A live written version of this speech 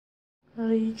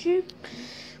Hello YouTube.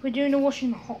 We're doing a wash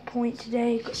in Hotpoint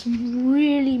today. Got some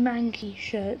really manky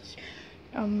shirts.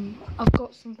 I've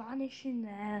got some Vanish in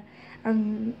there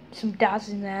and some Daz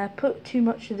in there. Put too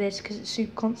much of this because it's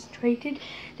super concentrated.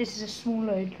 This is a small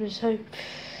load, so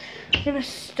I'm gonna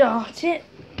start it.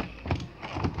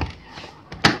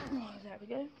 Oh, there we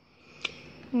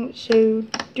go. So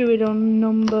do it on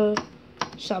number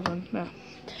 7 now,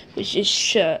 which is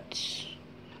shirts.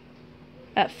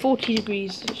 At 40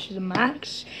 degrees, which is a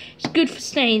max. It's good for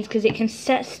stains because it can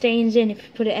set stains in if you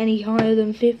put it any higher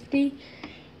than 50.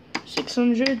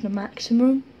 600, the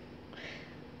maximum.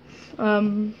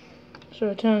 So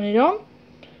I turn it on.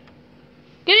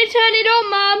 Gonna turn it on,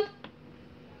 Mum!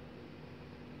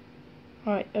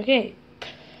 Right, okay.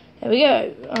 There we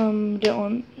go. Don't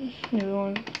want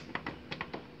everyone.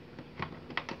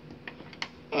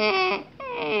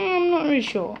 I'm not really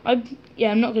sure. I'm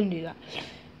not gonna do that.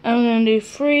 I'm going to do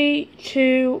 3,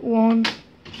 2, 1.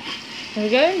 There we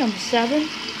go, number 7.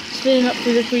 It's filling up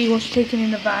through the pre-wash, taken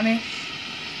in the Vanish.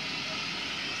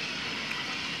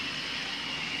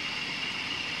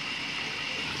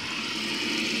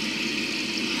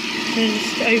 And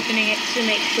just opening it to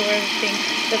make sure everything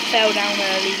that fell down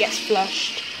early gets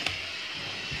flushed.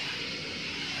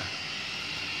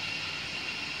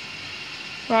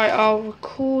 Right, I'll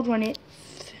record when it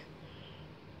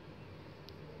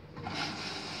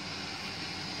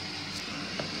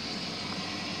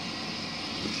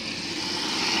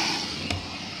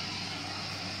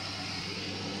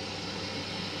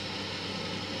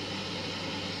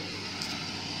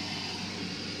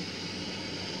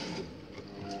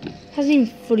hasn't even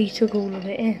fully took all of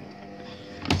it in.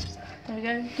 There we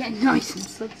go, getting nice and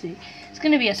sudsy. It's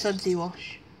going to be a sudsy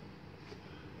wash.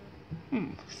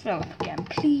 Fill up again,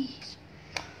 please.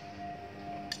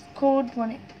 Record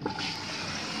when it...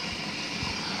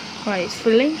 Right, it's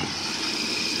filling.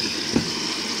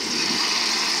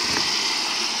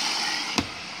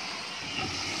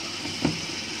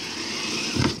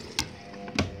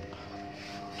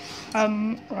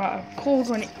 Right, I'll record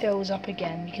when it fills up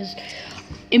again because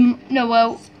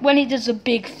when it does a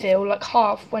big fill, like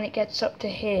half when it gets up to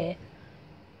here.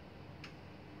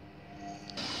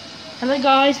 Hello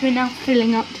guys, we're now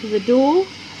filling up to the door,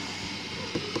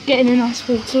 getting a nice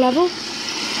water level.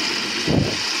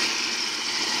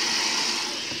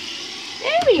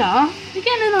 There we are, we're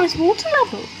getting a nice water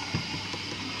level.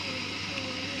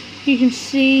 You can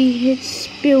see it's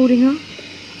building up.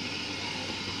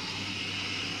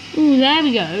 Ooh, there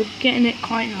we go, getting it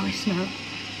quite nice now.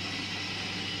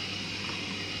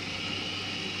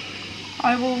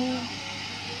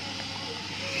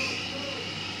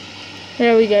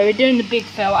 There we go, we're doing the big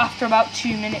fill. After about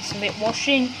 2 minutes of it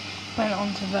washing, went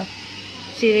on to the...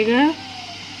 See, there you go.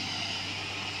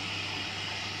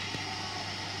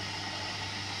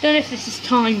 Don't know if this is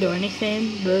timed or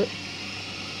anything, but...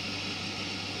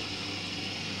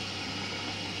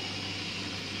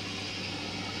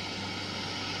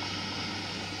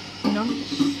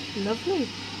 Nice, lovely.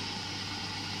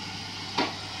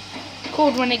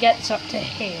 Record when it gets up to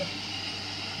here.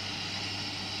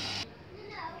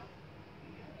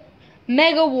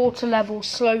 Mega water level,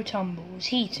 slow tumbles,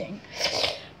 heating.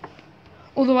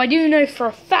 Although I do know for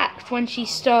a fact when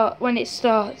it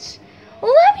starts.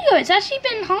 Well, there we go. It's actually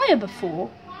been higher before.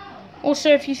 Also,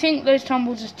 if you think those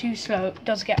tumbles are too slow, it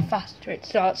does get faster. It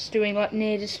starts doing like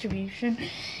near distribution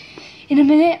in a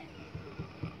minute.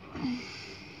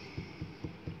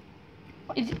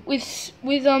 With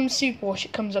superwash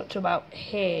it comes up to about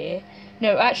here.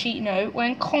 No, actually no,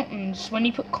 when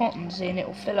you put cottons in, it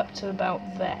will fill up to about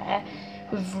there.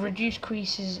 With reduced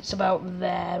creases it's about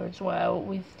there as well.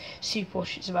 With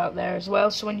superwash it's about there as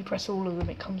well. So when you press all of them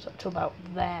it comes up to about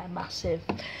there, massive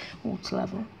water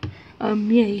level. Yeah,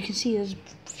 you can see there's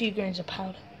a few grains of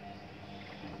powder.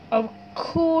 I'll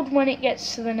record when it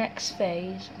gets to the next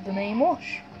phase of the main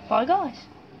wash. Bye guys.